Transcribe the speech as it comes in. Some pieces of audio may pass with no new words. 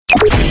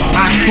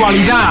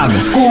actualidad,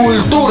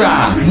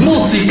 cultura,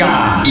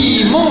 música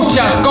y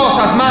muchas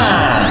cosas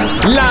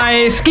más. La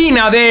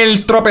Esquina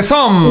del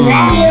Tropezón.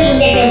 Radio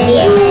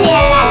Independiente de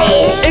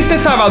Alavés. Este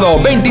sábado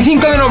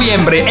 25 de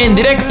noviembre en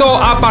directo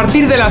a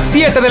partir de las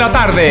 7 de la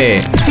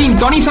tarde.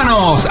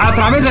 Sintonízanos a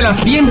través de la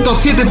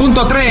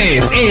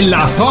 107.3 en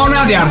la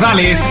zona de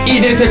Ardales y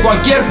desde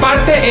cualquier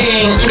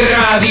parte en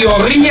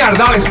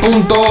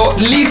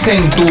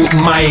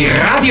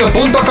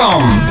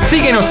radioriardales.listentomyradio.com.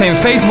 Síguenos en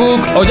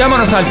Facebook o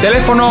llámanos al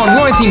teléfono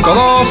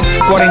 952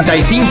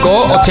 45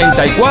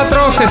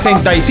 84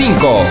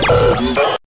 65.